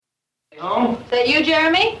Home? Is that you,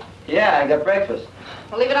 Jeremy? Yeah, I got breakfast.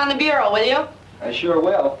 Well, leave it on the bureau, will you? I sure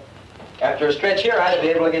will. After a stretch here, I'd be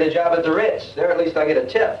able to get a job at the Ritz. There, at least I get a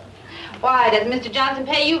tip. Why, does Mr. Johnson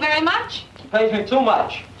pay you very much? He pays me too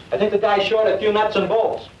much. I think the guy's short a few nuts and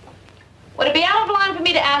bolts. Would it be out of line for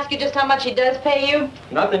me to ask you just how much he does pay you?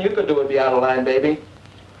 Nothing you could do would be out of line, baby.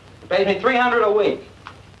 He pays me $300 a week.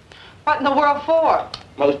 What in the world for?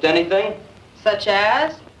 Most anything. Such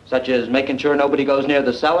as? Such as making sure nobody goes near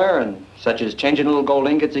the cellar, and such as changing little gold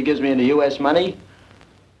ingots he gives me into U.S. money.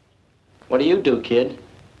 What do you do, kid?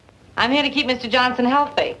 I'm here to keep Mr. Johnson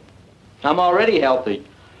healthy. I'm already healthy.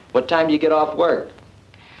 What time do you get off work?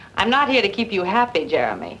 I'm not here to keep you happy,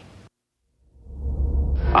 Jeremy.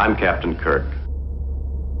 I'm Captain Kirk.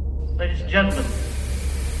 Ladies and gentlemen,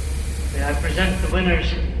 may I present the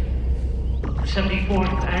winners of the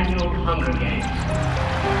 74th Annual Hunger Games.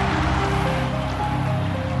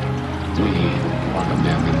 We are the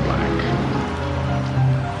men in black.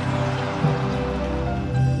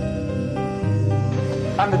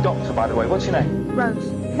 I'm the doctor, by the way. What's your name?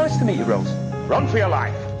 Rose. Nice to meet you, Rose. Run for your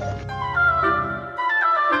life.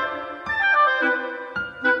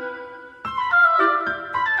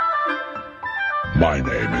 My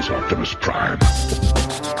name is Optimus Prime.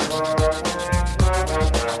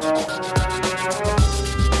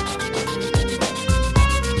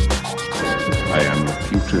 I am the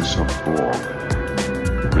Putus of Borg.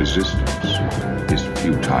 Resistance is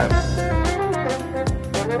futile.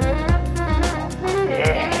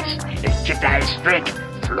 Yes, the Jedi strength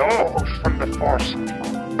flows from the Force,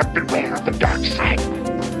 but beware of the dark side.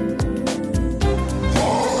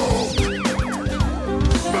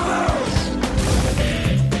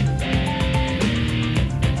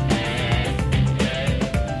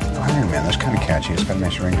 Iron Man, that's kind of catchy. It's got a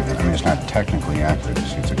nice ring to it. I mean, it's not technically accurate.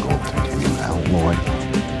 It's a gold titanium alloy.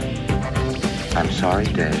 I'm sorry,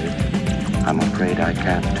 Dave. I'm afraid I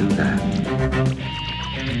can't do that.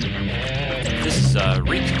 This is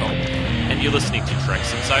Rico, and you're listening to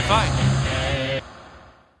Treks in Sci-Fi.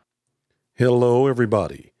 Hello,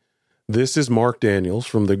 everybody. This is Mark Daniels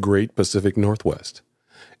from the Great Pacific Northwest,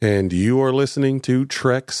 and you are listening to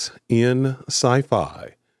Treks in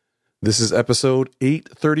Sci-Fi. This is episode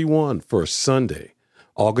 831 for Sunday,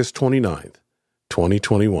 August 29th,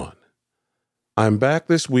 2021. I'm back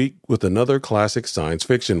this week with another classic science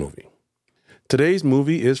fiction movie. Today's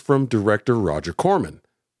movie is from director Roger Corman,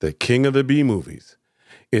 the king of the B-movies.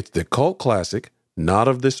 It's the cult classic Not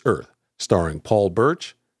of This Earth, starring Paul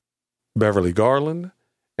Birch, Beverly Garland,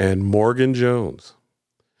 and Morgan Jones.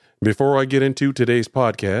 Before I get into today's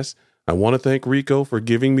podcast, I want to thank Rico for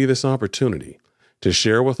giving me this opportunity to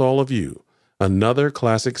share with all of you another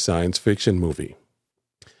classic science fiction movie.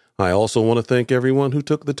 I also want to thank everyone who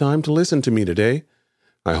took the time to listen to me today.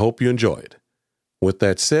 I hope you enjoyed. With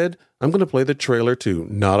that said, I'm going to play the trailer to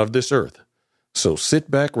Not of This Earth. So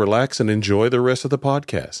sit back, relax, and enjoy the rest of the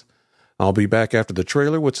podcast. I'll be back after the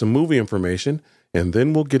trailer with some movie information, and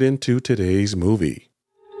then we'll get into today's movie.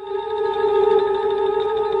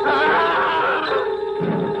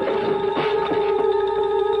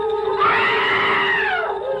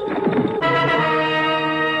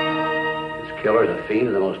 Killer's a fiend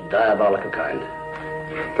of the most diabolical kind.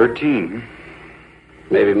 13.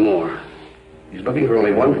 Maybe more. He's looking for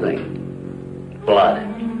only one thing. Blood.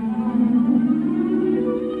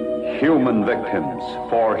 Human victims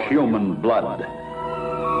for human blood.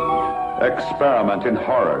 Experiment in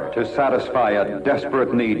horror to satisfy a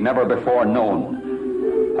desperate need never before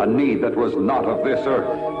known. A need that was not of this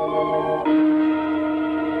earth.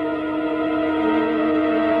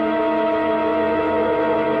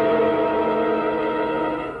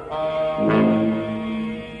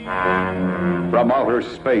 From outer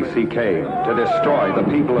space he came to destroy the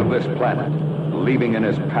people of this planet, leaving in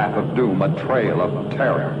his path of doom a trail of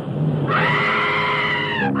terror.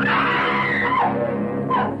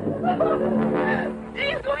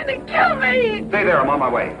 He's going to kill me! Stay there, I'm on my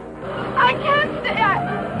way. I can't stay.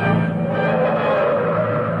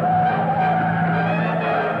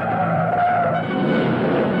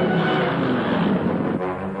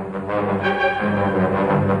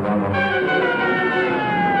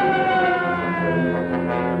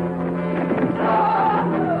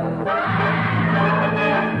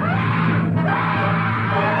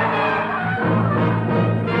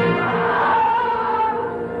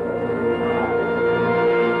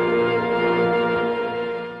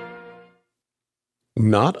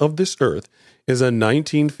 Not of This Earth is a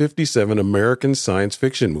 1957 American science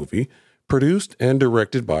fiction movie produced and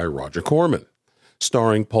directed by Roger Corman,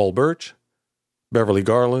 starring Paul Birch, Beverly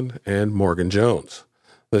Garland, and Morgan Jones.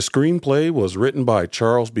 The screenplay was written by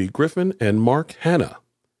Charles B. Griffin and Mark Hanna.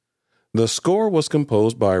 The score was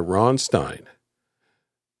composed by Ron Stein.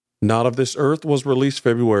 Not of This Earth was released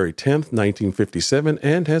February 10th, 1957,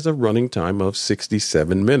 and has a running time of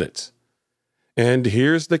 67 minutes. And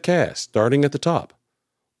here's the cast, starting at the top.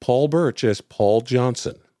 Paul Birch as Paul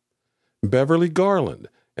Johnson. Beverly Garland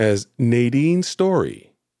as Nadine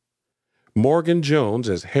Story. Morgan Jones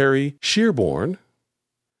as Harry Shearborn.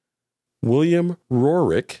 William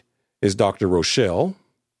Rorick is Dr. Rochelle.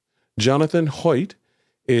 Jonathan Hoyt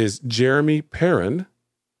is Jeremy Perrin.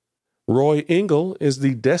 Roy Engel is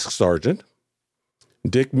the desk sergeant.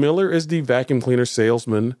 Dick Miller is the vacuum cleaner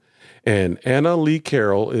salesman. And Anna Lee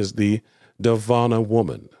Carroll is the Davana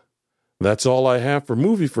woman. That's all I have for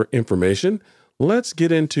movie information. Let's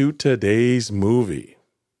get into today's movie.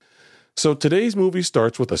 So today's movie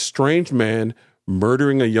starts with a strange man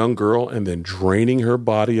murdering a young girl and then draining her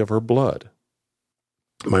body of her blood.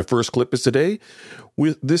 My first clip is today.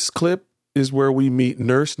 This clip is where we meet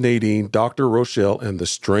Nurse Nadine, Dr. Rochelle, and the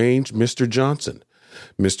strange Mr. Johnson.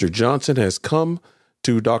 Mr. Johnson has come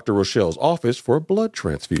to Dr. Rochelle's office for a blood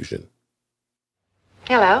transfusion.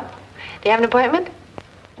 Hello. Do you have an appointment?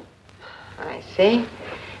 I see.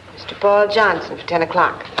 Mr. Paul Johnson for 10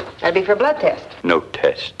 o'clock. That'll be for a blood test. No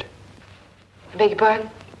test. I beg your pardon?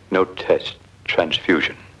 No test.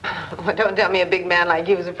 Transfusion. Well, don't tell me a big man like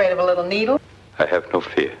you was afraid of a little needle. I have no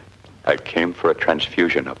fear. I came for a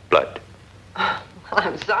transfusion of blood. Well,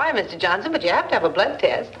 I'm sorry, Mr. Johnson, but you have to have a blood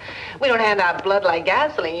test. We don't hand out blood like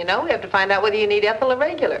gasoline, you know. We have to find out whether you need ethyl or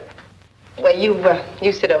regular. Well,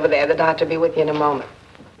 you sit over there. The doctor will be with you in a moment.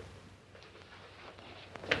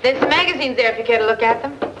 There's some magazines there if you care to look at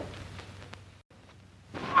them.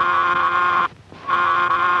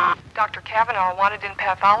 Dr. Kavanaugh wanted in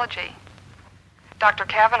pathology. Dr.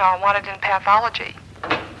 Kavanaugh wanted in pathology.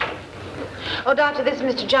 Oh, Doctor, this is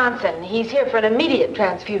Mr. Johnson. He's here for an immediate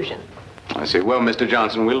transfusion. I see. Well, Mr.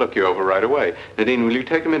 Johnson, we'll look you over right away. Nadine, will you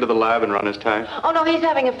take him into the lab and run his test? Oh, no, he's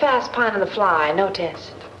having a fast pine on the fly. No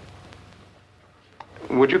test.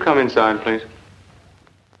 Would you come inside, please?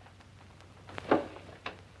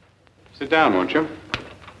 Sit down, won't you?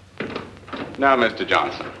 Now, Mr.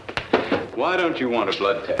 Johnson, why don't you want a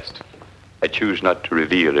blood test? I choose not to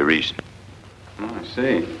reveal a reason. Oh, I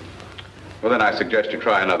see. Well, then I suggest you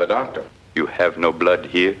try another doctor. You have no blood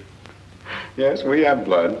here? Yes, we have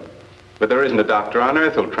blood. But there isn't a doctor on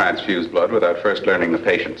earth who'll transfuse blood without first learning the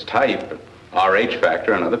patient's type, RH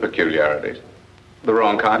factor, and other peculiarities. The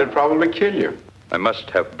wrong kind would probably kill you. I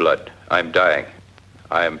must have blood. I'm dying.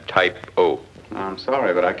 I am type O. I'm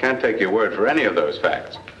sorry, but I can't take your word for any of those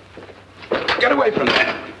facts. Get away from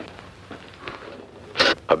that.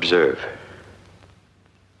 Observe.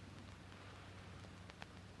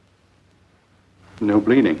 No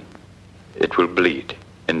bleeding. It will bleed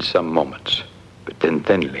in some moments, but then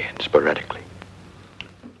thinly and sporadically.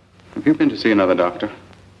 Have you been to see another doctor?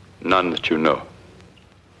 None that you know.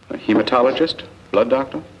 A hematologist? Blood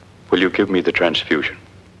doctor? Will you give me the transfusion?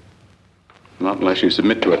 Not unless you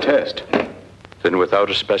submit to a test. Then without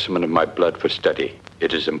a specimen of my blood for study,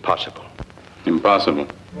 it is impossible. Impossible.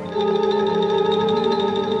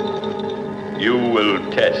 You will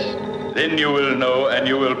test. Then you will know and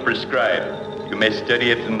you will prescribe. You may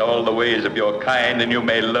study it in all the ways of your kind and you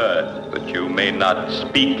may learn, but you may not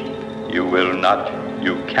speak.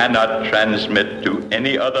 You cannot transmit to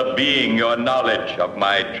any other being your knowledge of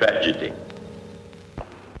my tragedy.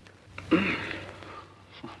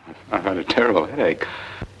 I've had a terrible headache.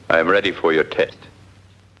 I am ready for your test.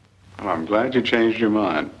 Oh, I'm glad you changed your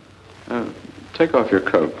mind. Take off your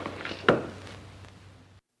coat.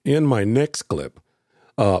 In my next clip,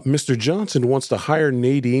 Mr. Johnson wants to hire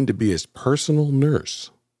Nadine to be his personal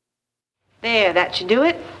nurse. There, that should do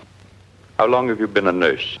it. How long have you been a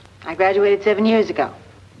nurse? I graduated 7 years ago.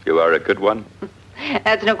 You are a good one?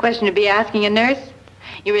 That's no question to be asking a nurse.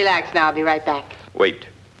 You relax now, I'll be right back. Wait.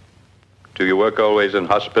 Do you work always in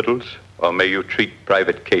hospitals, or may you treat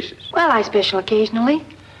private cases? Well, I special occasionally.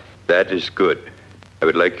 That is good. I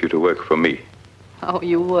would like you to work for me. Oh,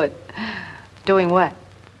 you would? Doing what?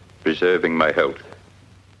 Preserving my health.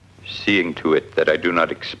 Seeing to it that I do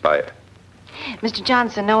not expire. Mr.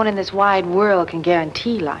 Johnson, no one in this wide world can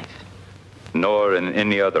guarantee life. Nor in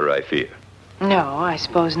any other, I fear. No, I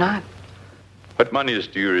suppose not. What monies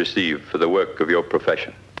do you receive for the work of your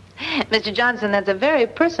profession? Mr. Johnson, that's a very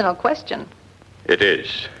personal question. It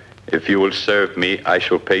is. If you will serve me, I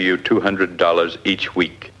shall pay you $200 each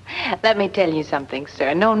week. Let me tell you something,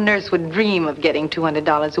 sir. No nurse would dream of getting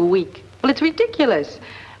 $200 a week. Well, it's ridiculous.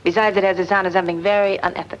 Besides, it has the sound of something very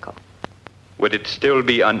unethical. Would it still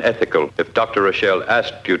be unethical if Dr. Rochelle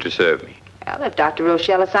asked you to serve me? Well, if Dr.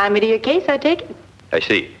 Rochelle assigned me to your case, I'd take it. I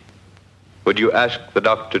see. Would you ask the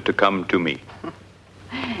doctor to come to me?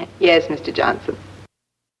 Yes, Mr. Johnson.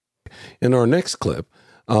 In our next clip,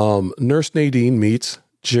 Nurse Nadine meets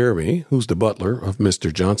Jeremy, who's the butler of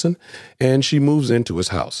Mr. Johnson, and she moves into his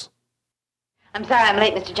house. I'm sorry I'm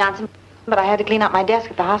late, Mr. Johnson, but I had to clean out my desk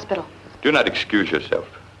at the hospital. Do not excuse yourself.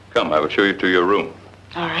 Come, I will show you to your room.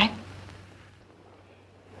 All right.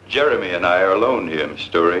 Jeremy and I are alone here, Miss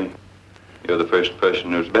Story. You're the first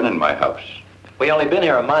person who's been in my house. We only been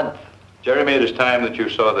here a month. Jeremy, it is time that you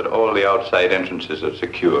saw that all the outside entrances are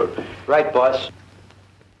secure. Right, boss.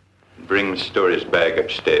 Bring Miss Story's bag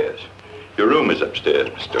upstairs. Your room is upstairs,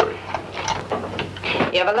 Miss Story.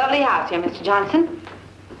 You have a lovely house here, Mr. Johnson.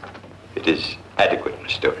 It is adequate,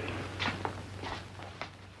 Miss Story.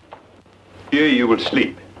 Here you will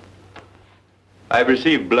sleep. I've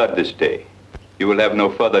received blood this day. You will have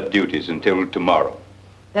no further duties until tomorrow.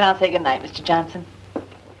 Then I'll say good night, Mr. Johnson.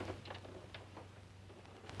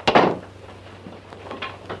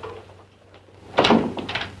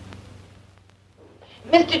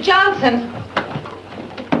 Mr. Johnson!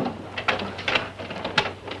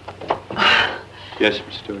 Yes,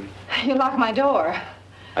 Miss Story. You locked my door.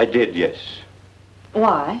 I did, yes.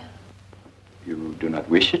 Why? You do not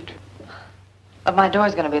wish it? If my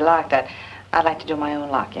door's going to be locked, I'd like to do my own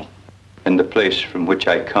locking. In the place from which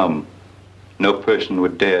I come, no person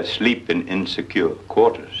would dare sleep in insecure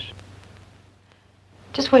quarters.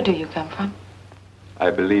 Just where do you come from?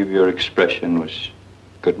 I believe your expression was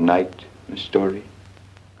good night, Miss Story.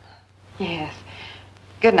 Yes.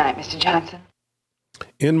 Good night, Mr. Johnson.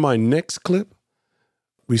 In my next clip,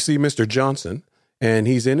 we see Mr. Johnson, and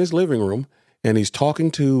he's in his living room, and he's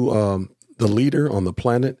talking to the leader on the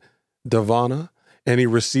planet, Davana, and he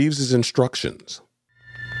receives his instructions.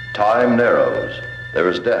 Time narrows. There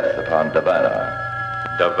is death upon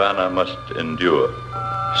Davana. Davana must endure.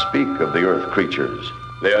 Speak of the Earth creatures.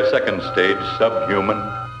 They are second stage, subhuman,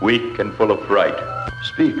 weak and full of fright.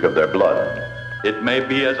 Speak of their blood. It may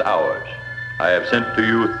be as ours. I have sent to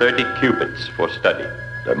you 30 cubits for study.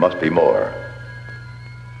 There must be more.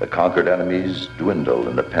 The conquered enemies dwindle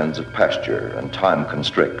in the pens of pasture, and time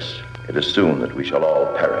constricts. It is soon that we shall all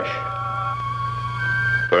perish.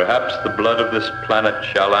 Perhaps the blood of this planet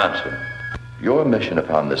shall answer. Your mission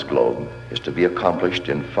upon this globe is to be accomplished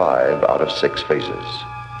in 5 out of 6 phases.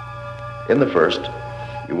 In the first,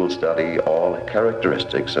 you will study all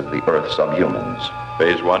characteristics of the Earth subhumans.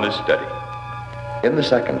 Phase 1 is study. In the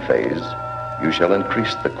second phase, you shall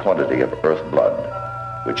increase the quantity of Earth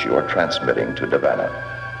blood, which you are transmitting to Davana.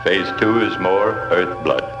 Phase 2 is more Earth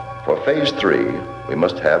blood. For phase 3, we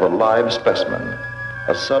must have a live specimen,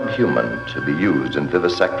 a subhuman to be used in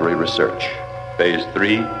vivisectory research. Phase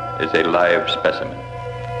 3 is a live specimen.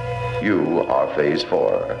 You are phase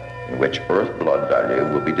 4, in which Earth blood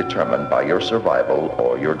value will be determined by your survival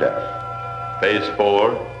or your death. Phase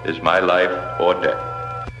 4 is my life or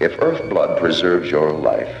death. If Earth blood preserves your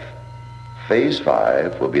life, phase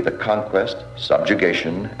 5 will be the conquest,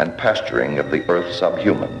 subjugation, and pasturing of the Earth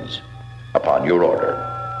subhumans upon your order.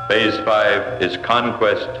 Phase 5 is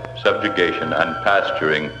conquest, subjugation, and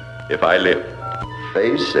pasturing if I live.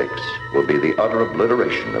 Phase 6 will be the utter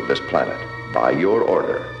obliteration of this planet by your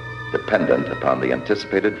order, dependent upon the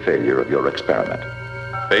anticipated failure of your experiment.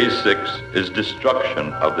 Phase 6 is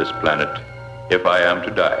destruction of this planet if I am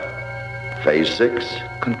to die. Phase 6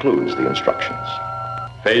 concludes the instructions.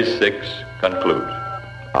 Phase 6 concludes.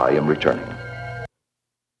 I am returning.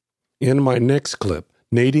 In my next clip,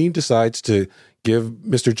 Nadine decides to give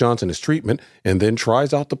Mr. Johnson his treatment and then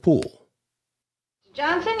tries out the pool.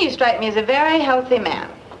 Johnson, you strike me as a very healthy man.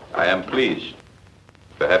 I am pleased.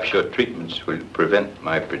 Perhaps your treatments will prevent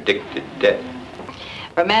my predicted death.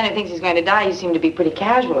 For a man who thinks he's going to die, you seem to be pretty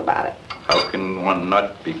casual about it. How can one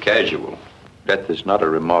not be casual? Death is not a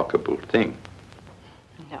remarkable thing.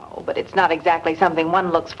 No, but it's not exactly something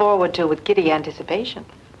one looks forward to with giddy anticipation.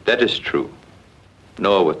 That is true,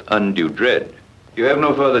 nor with undue dread. You have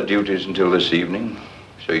no further duties until this evening,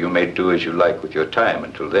 so you may do as you like with your time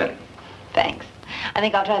until then. Thanks. I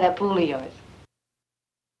think I'll try that pool of yours.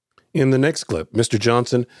 In the next clip, Mr.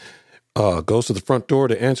 Johnson goes to the front door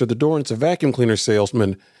to answer the door, and it's a vacuum cleaner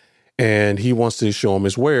salesman, and he wants to show him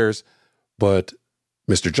his wares, but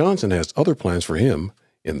Mr. Johnson has other plans for him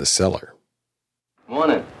in the cellar.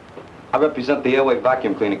 Morning. I represent the Airway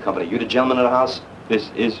Vacuum Cleaning Company. You the gentleman of the house? This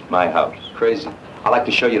is my house. Crazy. I'd like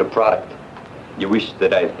to show you the product. You wish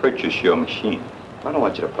that I purchase your machine? I don't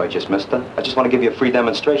want you to purchase, mister. I just want to give you a free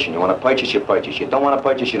demonstration. You want to purchase, you purchase. You don't want to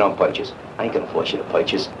purchase, you don't purchase. I ain't going to force you to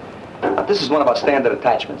purchase. Now, this is one of our standard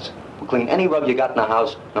attachments. We'll clean any rug you got in the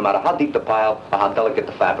house, no matter how deep the pile or how delicate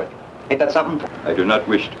the fabric. Ain't that something? I do not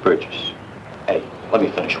wish to purchase. Hey, let me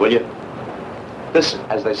finish, will you? This,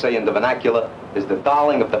 as they say in the vernacular, is the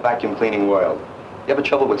darling of the vacuum cleaning world. You ever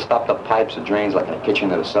trouble with stopped-up pipes or drains like in a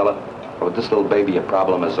kitchen or a cellar? Or with this little baby, your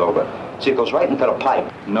problem is over. See, it goes right into the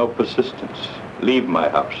pipe. No persistence. Leave my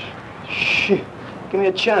house. Shit. Give me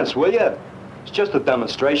a chance, will you? It's just a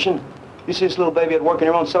demonstration. You see this little baby at work in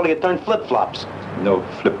your own cellar, you turn flip-flops. No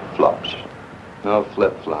flip-flops. No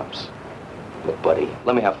flip-flops. Look, buddy,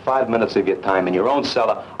 let me have 5 minutes of your time in your own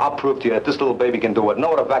cellar. I'll prove to you that this little baby can do what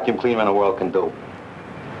no other vacuum cleaner in the world can do.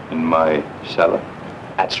 In my cellar?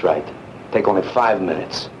 That's right. Take only 5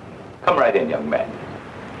 minutes. Come right in, young man.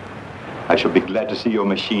 I shall be glad to see your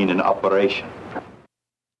machine in operation.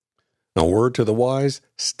 A word to the wise,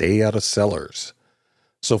 stay out of cellars.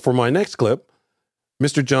 So for my next clip,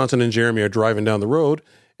 Mr. Johnson and Jeremy are driving down the road,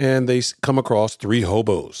 and they come across 3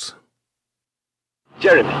 hobos.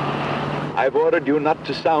 Jeremy, I've ordered you not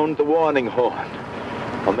to sound the warning horn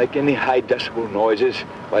or make any high decibel noises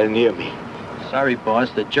while near me. Sorry, boss.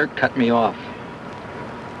 The jerk cut me off.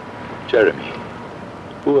 Jeremy,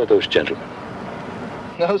 who are those gentlemen?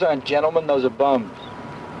 Those aren't gentlemen. Those are bums.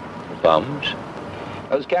 Bums?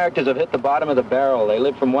 Those characters have hit the bottom of the barrel. They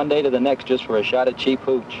live from one day to the next just for a shot of cheap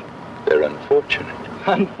hooch. They're unfortunate.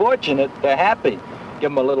 Unfortunate? They're happy. Give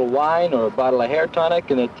them a little wine or a bottle of hair tonic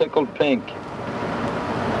and they're tickled pink.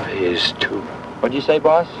 Phase 2. What'd you say,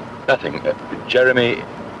 boss? Nothing. Jeremy,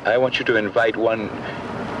 I want you to invite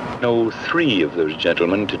 3 of those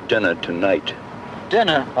gentlemen to dinner tonight.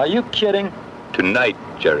 Dinner? Are you kidding? Tonight,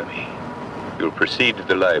 Jeremy. You'll proceed to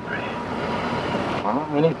the library. Well,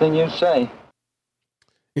 anything you say.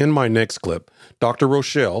 In my next clip, Dr.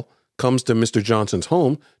 Rochelle comes to Mr. Johnson's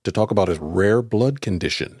home to talk about his rare blood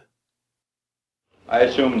condition. I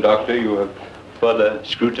assume, Doctor, you have further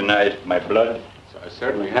scrutinized my blood? I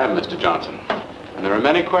certainly have, Mr. Johnson. And there are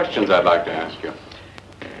many questions I'd like to ask you.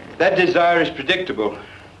 That desire is predictable.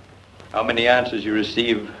 How many answers you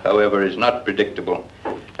receive, however, is not predictable.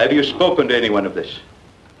 Have you spoken to anyone of this?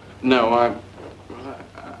 No,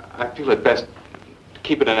 I feel it best to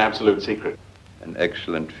keep it an absolute secret. An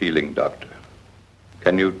excellent feeling, Doctor.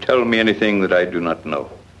 Can you tell me anything that I do not know?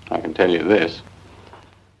 I can tell you this.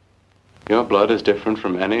 Your blood is different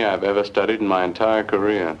from any I've ever studied in my entire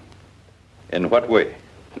career. In what way?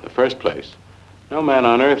 In the first place, no man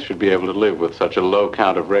on earth should be able to live with such a low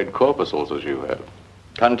count of red corpuscles as you have.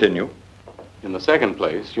 Continue. In the second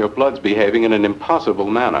place, your blood's behaving in an impossible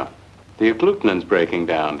manner. The agglutinins breaking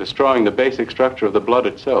down, destroying the basic structure of the blood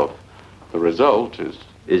itself. The result is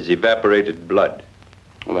evaporated blood.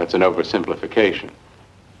 Well, that's an oversimplification.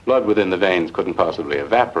 Blood within the veins couldn't possibly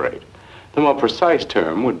evaporate. The more precise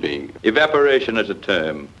term would be... Evaporation as a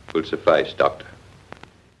term will suffice, Doctor.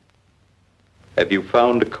 Have you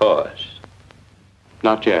found a cause?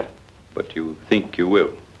 Not yet. But you think you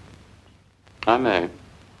will? I may.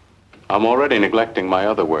 I'm already neglecting my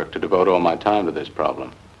other work to devote all my time to this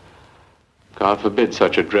problem. God forbid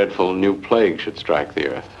such a dreadful new plague should strike the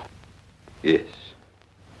earth. Yes.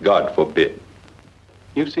 God forbid.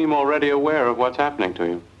 You seem already aware of what's happening to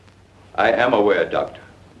you. I am aware, Doctor.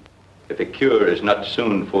 If a cure is not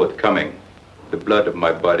soon forthcoming, the blood of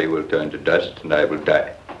my body will turn to dust and I will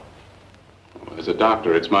die. As a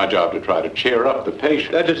doctor, it's my job to try to cheer up the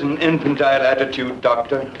patient. That is an infantile attitude,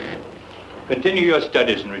 Doctor. Continue your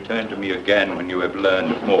studies and return to me again when you have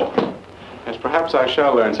learned more. Yes, perhaps I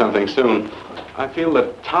shall learn something soon. I feel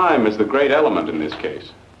that time is the great element in this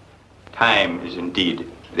case. Time is indeed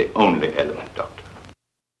the only element, Doctor.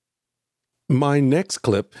 My next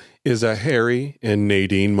clip is a Harry and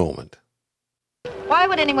Nadine moment. Why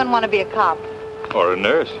would anyone want to be a cop? Or a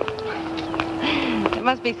nurse. There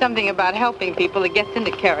must be something about helping people that gets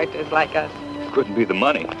into characters like us. Couldn't be the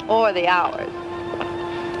money. Or the hours.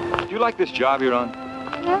 Do you like this job you're on?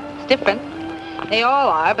 Yeah, it's different. They all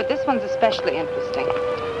are, but this one's especially interesting.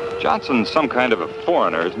 Johnson's some kind of a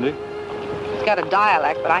foreigner, isn't he? He's got a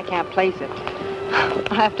dialect, but I can't place it.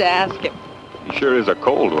 I'll have to ask him. He sure is a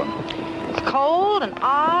cold one. It's cold and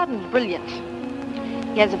odd and brilliant.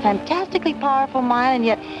 He has a fantastically powerful mind, and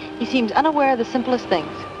yet he seems unaware of the simplest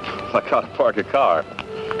things. Like how to park a car.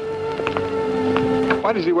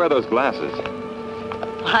 Why does he wear those glasses?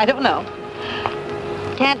 I don't know.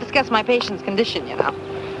 Can't discuss my patient's condition, you know.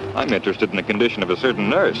 I'm interested in the condition of a certain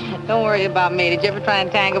nurse. Don't worry about me. Did you ever try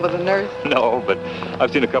and tangle with a nurse? No, but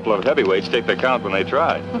I've seen a couple of heavyweights take their count when they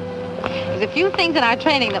try. There's a few things in our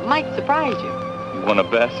training that might surprise you. You want to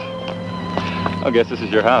bet? I guess this is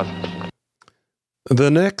your house.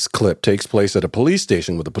 The next clip takes place at a police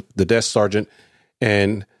station with the desk sergeant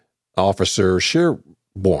and Officer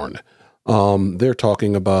Sherborne. They're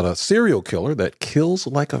talking about a serial killer that kills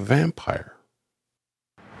like a vampire.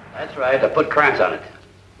 That's right. I put Krantz on it.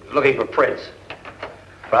 Looking for Prince.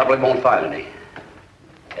 Probably won't find any.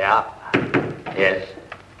 Yeah. Yes.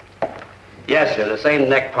 Yes, sir. The same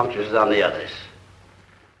neck punctures as on the others.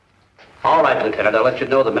 All right, Lieutenant. I'll let you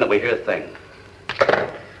know the minute we hear a thing.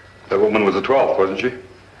 That woman was the 12th, wasn't she?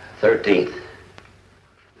 13th.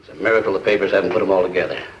 It's a miracle the papers haven't put them all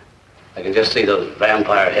together. I can just see those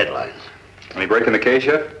vampire headlines. Any break in the case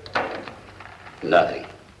yet? Nothing.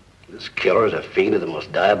 This killer is a fiend of the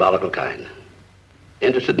most diabolical kind.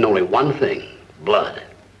 Interested in only one thing, blood.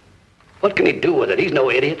 What can he do with it? He's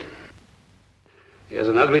no idiot. He has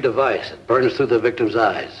an ugly device that burns through the victim's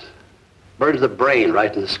eyes. Burns the brain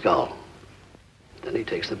right in the skull. Then he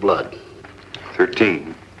takes the blood.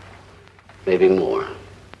 13. Maybe more.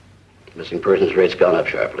 Missing persons rate's gone up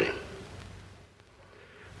sharply.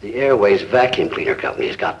 The Airways Vacuum Cleaner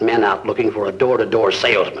Company's got men out looking for a door-to-door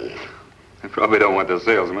salesman. They probably don't want the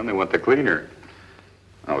salesman, they want the cleaner.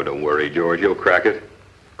 Oh, don't worry, George, you'll crack it.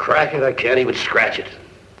 Crack it? I can't even scratch it.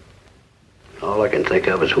 All I can think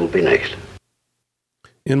of is who'll be next.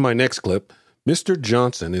 In my next clip, Mr.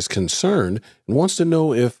 Johnson is concerned and wants to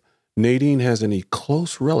know if Nadine has any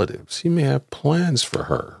close relatives. He may have plans for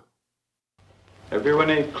her. Have you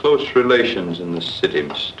any close relations in the city,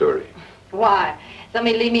 Miss Story? Why?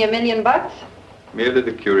 Somebody leave me $1 million? Merely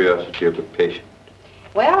the curiosity of a patient.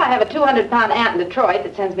 Well, I have a 200-pound aunt in Detroit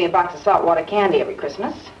that sends me a box of saltwater candy every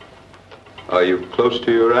Christmas. Are you close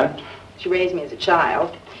to your aunt? She raised me as a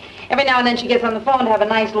child. Every now and then she gets on the phone to have a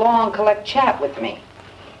nice, long, collect chat with me.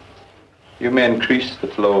 You may increase the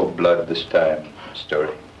flow of blood this time, Miss Story.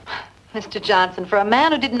 Mr. Johnson, for a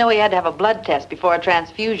man who didn't know he had to have a blood test before a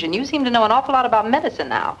transfusion, you seem to know an awful lot about medicine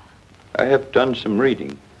now. I have done some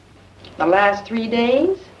reading. The last 3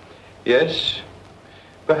 days? Yes.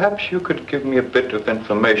 Perhaps you could give me a bit of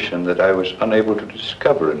information that I was unable to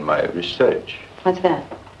discover in my research. What's that?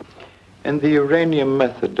 In the uranium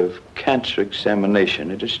method of cancer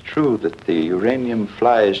examination, it is true that the uranium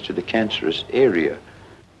flies to the cancerous area,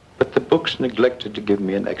 but the books neglected to give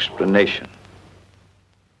me an explanation.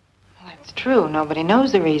 Well, that's true. Nobody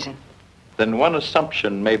knows the reason. Then one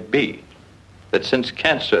assumption may be that since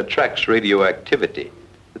cancer attracts radioactivity,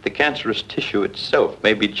 that the cancerous tissue itself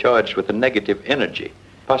may be charged with a negative energy.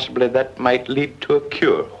 Possibly that might lead to a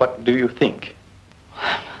cure. What do you think?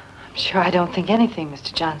 I'm sure I don't think anything,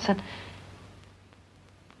 Mr. Johnson.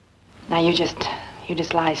 Now you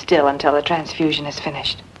just lie still until the transfusion is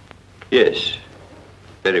finished. Yes.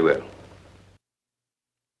 Very well.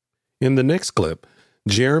 In the next clip,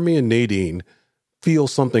 Jeremy and Nadine feel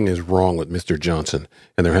something is wrong with Mr. Johnson,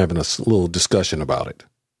 and they're having a little discussion about it.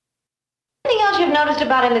 Anything else you've noticed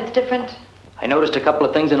about him that's different? I noticed a couple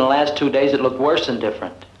of things in the last 2 days that look worse than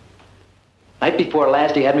different. Night before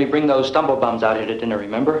last, he had me bring those stumblebums out here to dinner,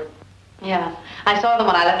 remember? Yeah. I saw them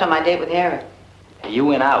when I left on my date with Harry. You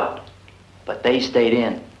went out, but they stayed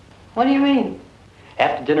in. What do you mean?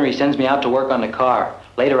 After dinner, he sends me out to work on the car.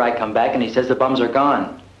 Later, I come back and he says the bums are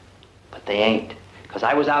gone. But they ain't, because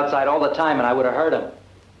I was outside all the time and I would have heard him.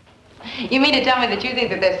 You mean to tell me that you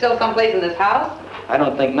think that there's still someplace in this house? I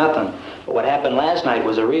don't think nothing. But what happened last night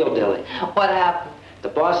was a real dilly. What happened? The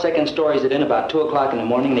boss second stories it in about 2 o'clock in the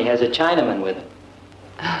morning and he has a Chinaman with him.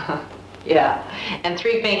 Yeah, and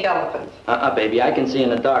 3 pink elephants. Baby, I can see in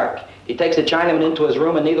the dark. He takes the Chinaman into his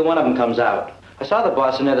room and neither one of them comes out. I saw the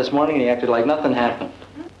boss in there this morning and he acted like nothing happened.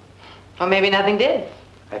 Or maybe nothing did.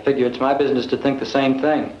 I figure it's my business to think the same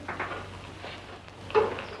thing.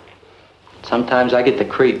 Sometimes I get the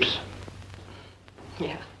creeps.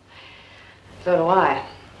 Yeah. So do I.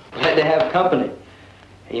 Glad to have company.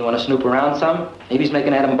 Hey, you want to snoop around some? Maybe he's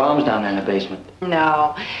making atom bombs down there in the basement.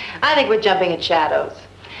 No. I think we're jumping at shadows.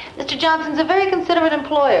 Mr. Johnson's a very considerate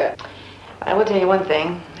employer. I will tell you one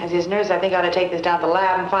thing. As his nurse, I think I ought to take this down to the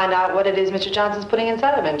lab and find out what it is Mr. Johnson's putting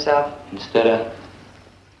inside of himself.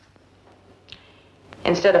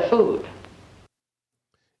 Instead of food.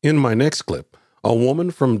 In my next clip, a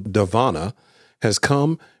woman from Davana has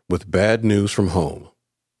come with bad news from home.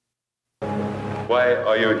 Why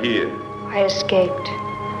are you here? I escaped.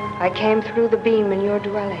 I came through the beam in your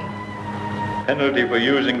dwelling. Penalty for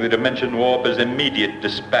using the dimension warp is immediate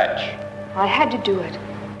dispatch. I had to do it.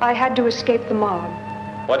 I had to escape the mob.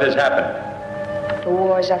 What has happened? The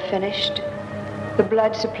wars are finished. The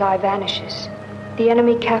blood supply vanishes. The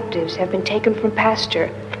enemy captives have been taken from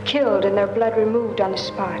pasture, killed and their blood removed on the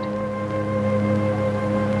spot.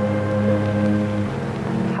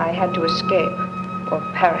 I had to escape or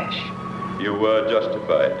perish. You were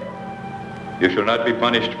justified. You shall not be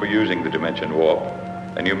punished for using the dimension warp,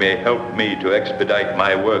 and you may help me to expedite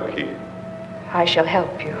my work here. I shall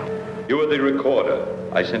help you. You are the recorder.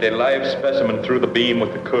 I sent a live specimen through the beam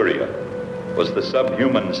with the courier. Was the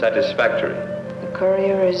subhuman satisfactory? The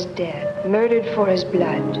courier is dead, murdered for his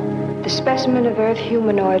blood. The specimen of Earth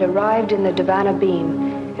humanoid arrived in the Davana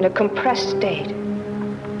beam in a compressed state.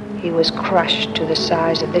 He was crushed to the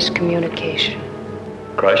size of this communication.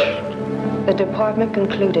 Crushed? The department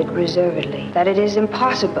concluded reservedly that it is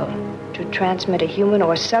impossible to transmit a human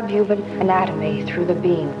or subhuman anatomy through the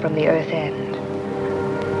beam from the Earth end.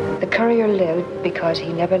 The courier lived because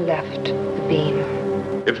he never left the beam.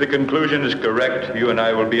 If the conclusion is correct, you and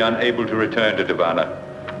I will be unable to return to Davana.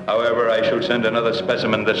 However, I shall send another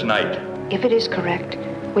specimen this night. If it is correct,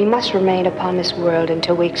 we must remain upon this world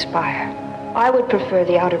until we expire. I would prefer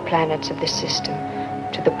the outer planets of this system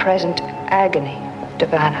to the present agony of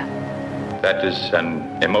Davana. That is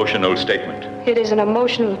an emotional statement. It is an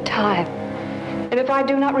emotional time. And if I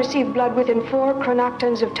do not receive blood within 4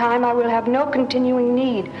 chronoctons of time, I will have no continuing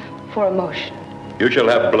need for emotion. You shall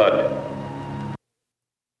have blood.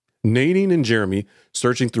 Nadine and Jeremy,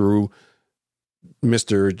 searching through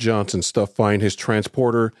Mr. Johnson's stuff, find his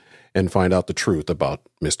transporter and find out the truth about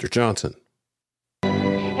Mr. Johnson.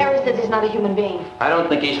 Harry says he's not a human being. I don't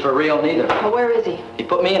think he's for real neither. Well, where is he? He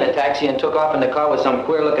put me in a taxi and took off in the car with some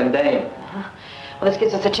queer-looking dame. Well, this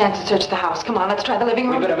gives us a chance to search the house. Come on, let's try the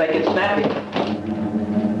living room. We better make it snappy.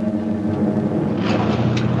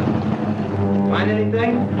 Find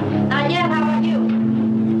anything? Not yet. How about you?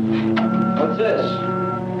 What's this?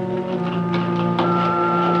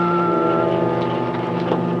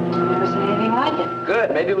 Never seen anything like it.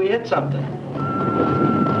 Good. Maybe we hit something.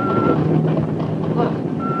 Look.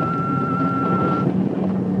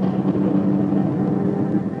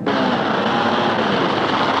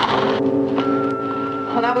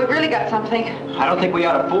 Well, now we've really got something. I don't think we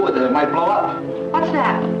ought to fool with it. It might blow up. What's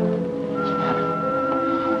that?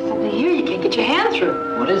 Something here you can't get your hand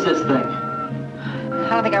through. What is this thing?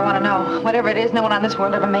 I don't think I want to know. Whatever it is, no one on this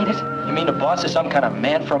world ever made it. You mean the boss is some kind of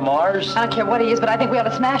man from Mars? I don't care what he is, but I think we ought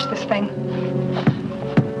to smash this thing.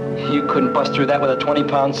 You couldn't bust through that with a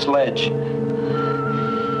 20-pound sledge.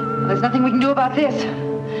 Well, there's nothing we can do about this.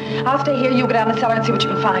 I'll stay here. You go down the cellar and see what you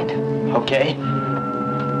can find. Okay.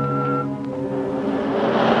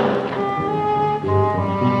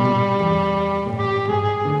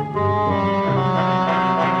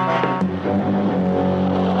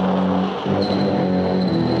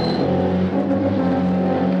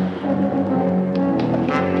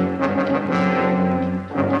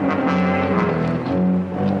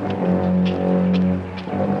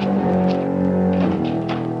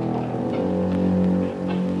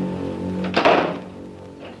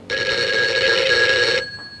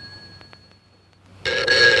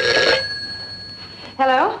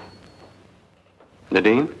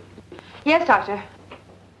 Nadine? Yes, Doctor.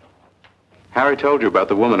 Harry told you about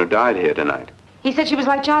the woman who died here tonight. He said she was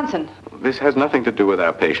like Johnson. This has nothing to do with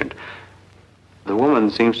our patient. The woman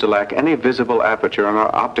seems to lack any visible aperture on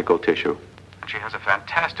her optical tissue. She has a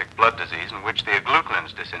fantastic blood disease in which the agglutinin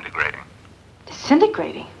is disintegrating.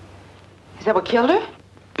 Disintegrating? Is that what killed her?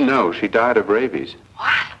 No, she died of rabies.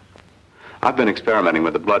 What? I've been experimenting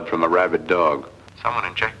with the blood from a rabid dog. Someone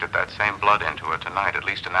injected that same blood into her tonight at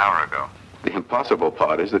least an hour ago. The impossible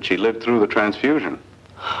part is that she lived through the transfusion.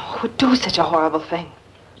 Who would do such a horrible thing?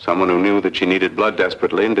 Someone who knew that she needed blood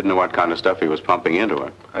desperately and didn't know what kind of stuff he was pumping into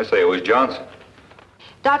her. I say it was Johnson.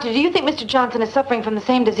 Doctor, do you think Mr. Johnson is suffering from the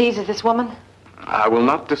same disease as this woman? I will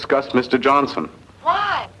not discuss Mr. Johnson.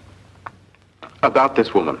 Why? About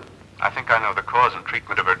this woman. I think I know the cause and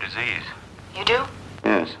treatment of her disease. You do?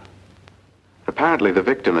 Yes. Apparently the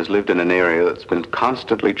victim has lived in an area that's been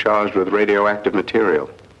constantly charged with radioactive material.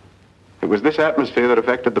 It was this atmosphere that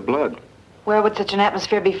affected the blood. Where would such an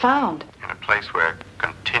atmosphere be found? In a place where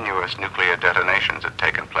continuous nuclear detonations had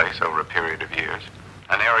taken place over a period of years.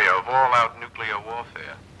 An area of all-out nuclear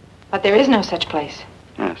warfare. But there is no such place.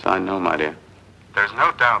 Yes, I know, my dear. There's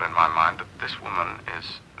no doubt in my mind that this woman is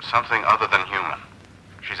something other than human.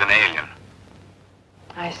 She's an alien.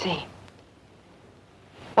 I see.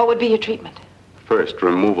 What would be your treatment? First,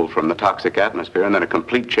 removal from the toxic atmosphere, and then a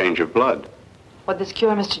complete change of blood. Would this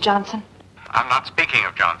cure Mr. Johnson? I'm not speaking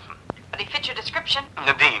of Johnson. But he fits your description.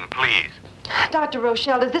 Nadine, please. Dr.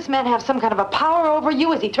 Rochelle, does this man have some kind of a power over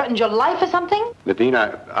you? Has he threatened your life or something? Nadine,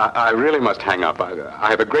 I really must hang up. I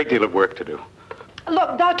have a great deal of work to do.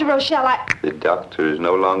 Look, Dr. Rochelle, The doctor is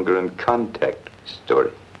no longer in contact with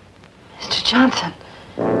Story. Mr. Johnson.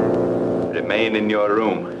 Remain in your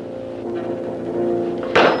room.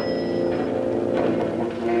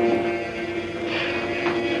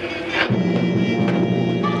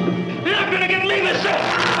 You're not gonna get me, mister!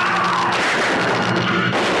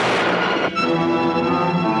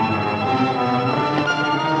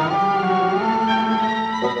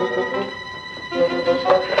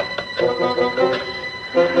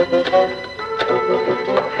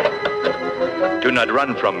 Do not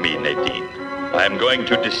run from me, Nadine. I am going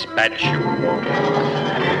to dispatch you.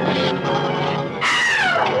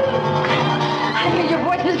 I hear your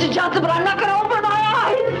voice, Mr. Johnson, but I'm not going to open my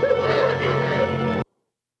eyes.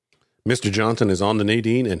 Mr. Johnson is on to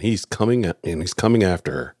Nadine, and he's coming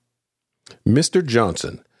after her. Mr.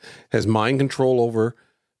 Johnson has mind control over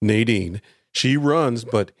Nadine. She runs,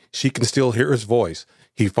 but she can still hear his voice.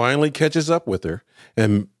 He finally catches up with her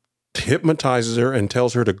and hypnotizes her and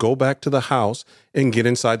tells her to go back to the house and get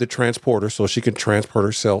inside the transporter so she can transport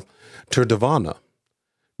herself to Davana.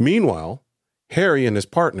 Meanwhile, Harry and his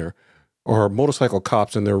partner are motorcycle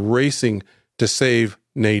cops, and they're racing to save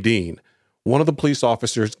Nadine. One of the police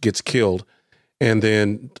officers gets killed, and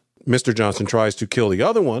then Mr. Johnson tries to kill the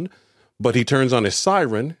other one, but he turns on his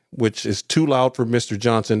siren, which is too loud for Mr.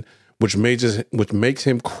 Johnson, which makes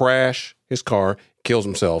him crash his car, kills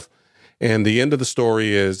himself. And the end of the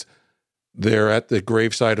story is they're at the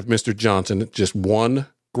gravesite of Mr. Johnson, just one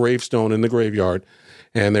gravestone in the graveyard,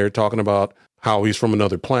 and they're talking about how he's from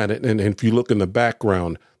another planet. And if you look in the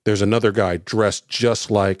background, there's another guy dressed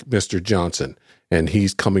just like Mr. Johnson, and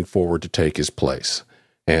he's coming forward to take his place.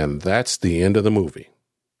 And that's the end of the movie.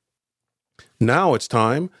 Now it's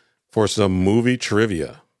time for some movie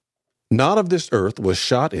trivia. Not of This Earth was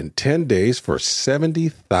shot in 10 days for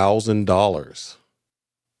 $70,000.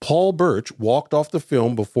 Paul Birch walked off the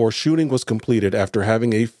film before shooting was completed after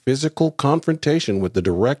having a physical confrontation with the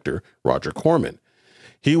director, Roger Corman.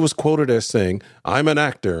 He was quoted as saying, "I'm an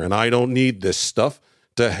actor and I don't need this stuff.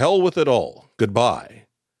 To hell with it all. Goodbye."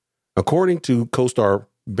 According to co-star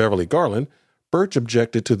Beverly Garland, Birch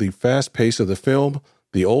objected to the fast pace of the film,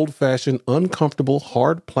 the old-fashioned, uncomfortable,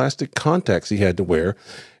 hard plastic contacts he had to wear,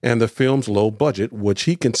 and the film's low budget, which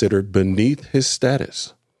he considered beneath his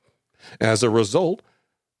status. As a result,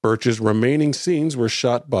 Birch's remaining scenes were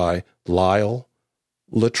shot by Lyle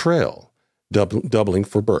Latrell, doubling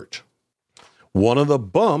for Birch. One of the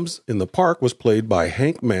bums in the park was played by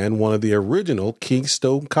Hank Mann, one of the original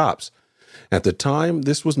Keystone Cops. At the time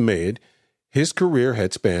this was made, his career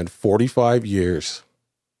had spanned 45 years.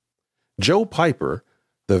 Joe Piper,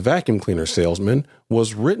 the vacuum cleaner salesman,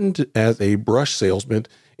 was written as a brush salesman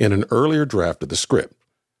in an earlier draft of the script.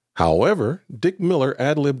 However, Dick Miller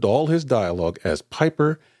ad-libbed all his dialogue as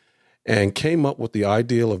Piper and came up with the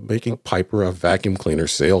idea of making Piper a vacuum cleaner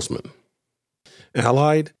salesman.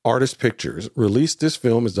 Allied Artist Pictures released this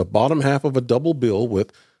film as the bottom half of a double bill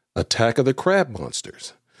with Attack of the Crab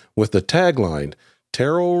Monsters, with the tagline,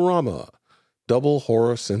 Terrorama, Double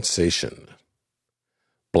Horror Sensation.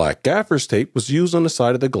 Black gaffer's tape was used on the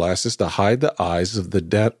side of the glasses to hide the eyes of the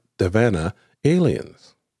Davana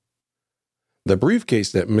aliens. The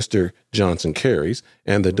briefcase that Mr. Johnson carries,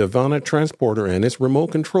 and the Davana transporter and its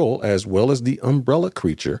remote control, as well as the umbrella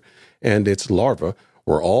creature and its larva,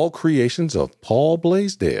 were all creations of Paul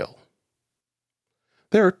Blaisdell.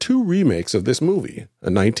 There are two remakes of this movie,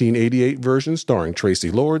 a 1988 version starring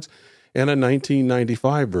Tracy Lords and a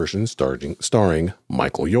 1995 version starring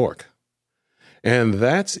Michael York. And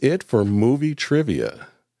that's it for movie trivia.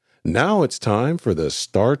 Now it's time for the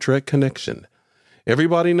Star Trek Connection.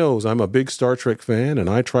 Everybody knows I'm a big Star Trek fan, and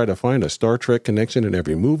I try to find a Star Trek connection in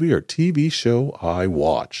every movie or TV show I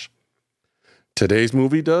watch. Today's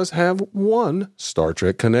movie does have one Star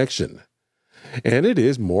Trek connection, and it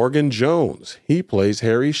is Morgan Jones. He plays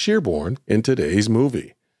Harry Shearborn in today's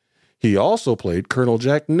movie. He also played Colonel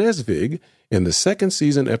Jack Nesvig in the second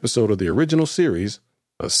season episode of the original series,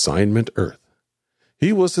 Assignment Earth.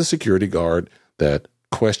 He was the security guard that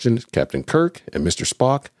questioned Captain Kirk and Mr.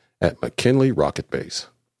 Spock at McKinley Rocket Base.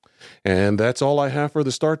 And that's all I have for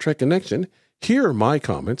the Star Trek Connection. Here are my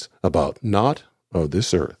comments about Not of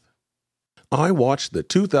This Earth. I watched the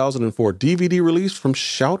 2004 DVD release from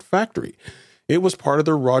Shout Factory. It was part of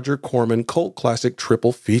the Roger Corman cult classic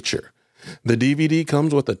triple feature. The DVD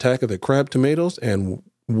comes with Attack of the Crab Tomatoes and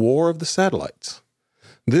War of the Satellites.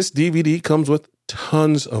 This DVD comes with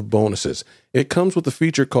tons of bonuses. It comes with a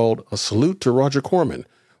feature called A Salute to Roger Corman,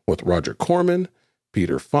 with Roger Corman,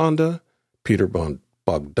 Peter Fonda, Peter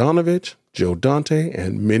Bogdanovich, Joe Dante,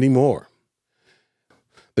 and many more.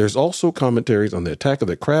 There's also commentaries on the Attack of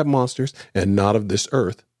the Crab Monsters and Not of This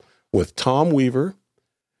Earth, with Tom Weaver,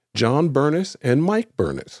 John Burness, and Mike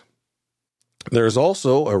Burness. There's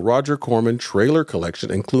also a Roger Corman trailer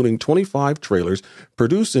collection, including 25 trailers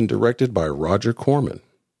produced and directed by Roger Corman.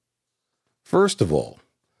 First of all,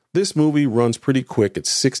 this movie runs pretty quick at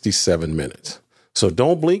 67 minutes, so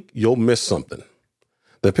don't blink, you'll miss something.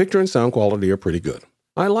 The picture and sound quality are pretty good.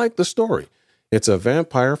 I like the story. It's a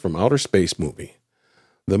vampire from outer space movie.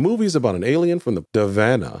 The movie is about an alien from the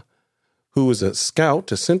Davana who is a scout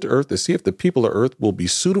to send to Earth to see if the people of Earth will be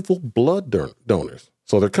suitable blood donors.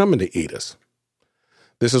 So they're coming to eat us.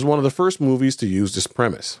 This is one of the first movies to use this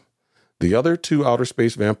premise. The other two outer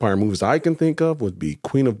space vampire movies I can think of would be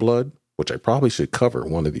Queen of Blood, which I probably should cover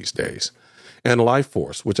one of these days, and Life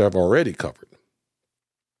Force, which I've already covered.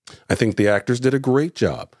 I think the actors did a great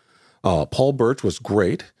job. Paul Birch was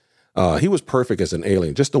great. He was perfect as an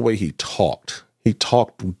alien, just the way he talked. He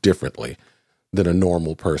talked differently than a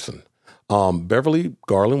normal person. Beverly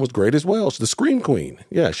Garland was great as well. She's the Scream Queen.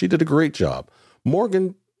 Yeah, she did a great job.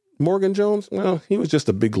 Morgan Jones, well, he was just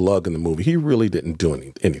a big lug in the movie. He really didn't do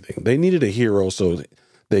anything. They needed a hero, so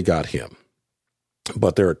they got him.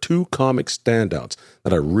 But there are two comic standouts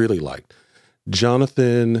that I really liked.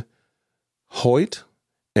 Jonathan Hoyt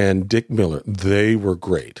and Dick Miller. They were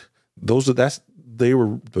great. They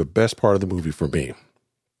were the best part of the movie for me.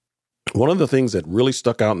 One of the things that really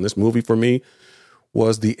stuck out in this movie for me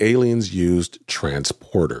was the aliens used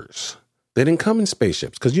transporters. They didn't come in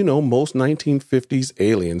spaceships because, most 1950s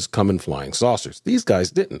aliens come in flying saucers. These guys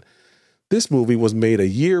didn't. This movie was made a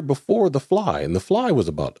year before The Fly, and The Fly was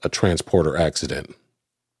about a transporter accident.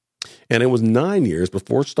 And it was 9 years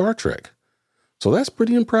before Star Trek. So that's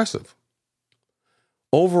pretty impressive.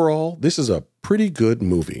 Overall, this is a pretty good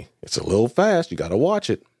movie. It's a little fast. You got to watch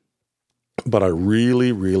it. But I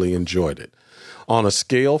really, really enjoyed it. On a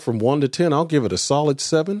scale from 1 to 10, I'll give it a solid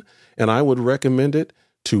 7, and I would recommend it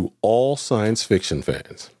to all science fiction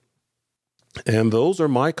fans. And those are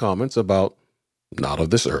my comments about Not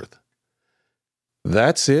of This Earth.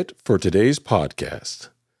 That's it for today's podcast.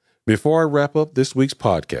 Before I wrap up this week's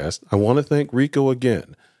podcast, I want to thank Rico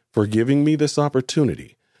again for giving me this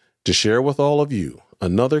opportunity to share with all of you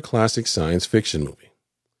another classic science fiction movie.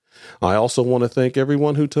 I also want to thank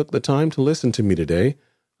everyone who took the time to listen to me today.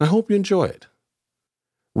 I hope you enjoy it.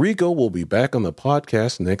 Rico will be back on the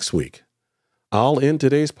podcast next week. I'll end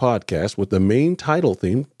today's podcast with the main title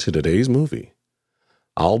theme to today's movie.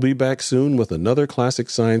 I'll be back soon with another classic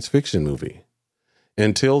science fiction movie.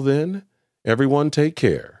 Until then, everyone take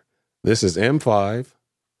care. This is M5,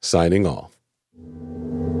 signing off.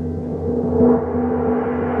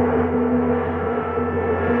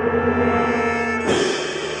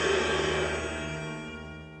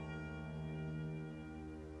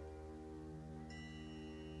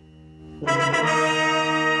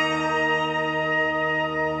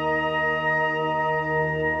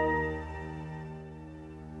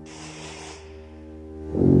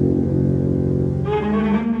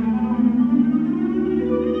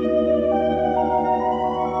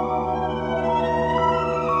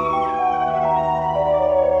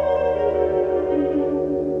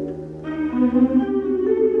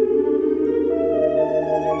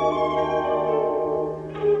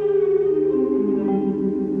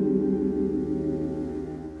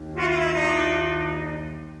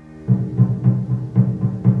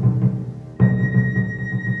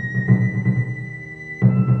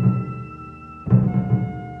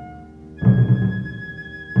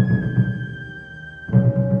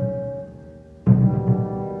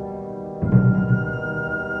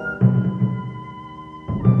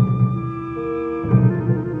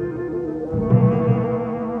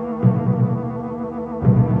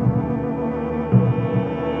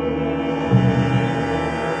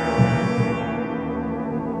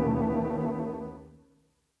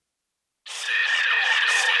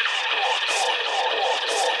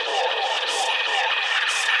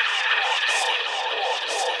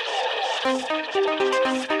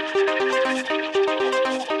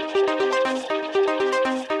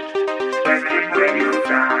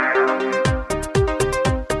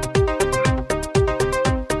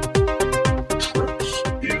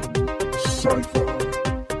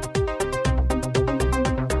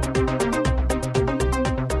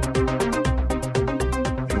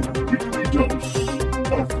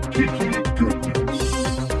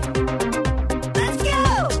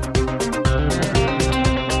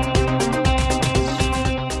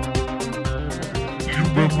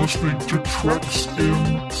 Listening to Treks in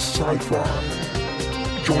Sci-Fi.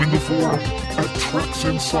 Join the forum at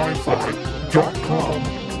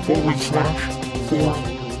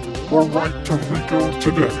treksinsci-fi.com/forum or write to Rico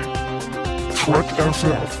today.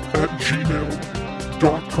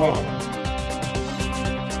 treksf@gmail.com.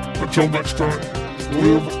 Until next time,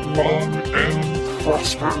 live long and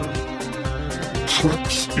prosper.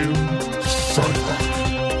 Treks in Sci-Fi.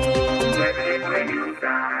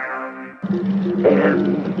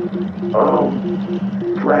 End of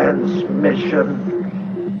transmission.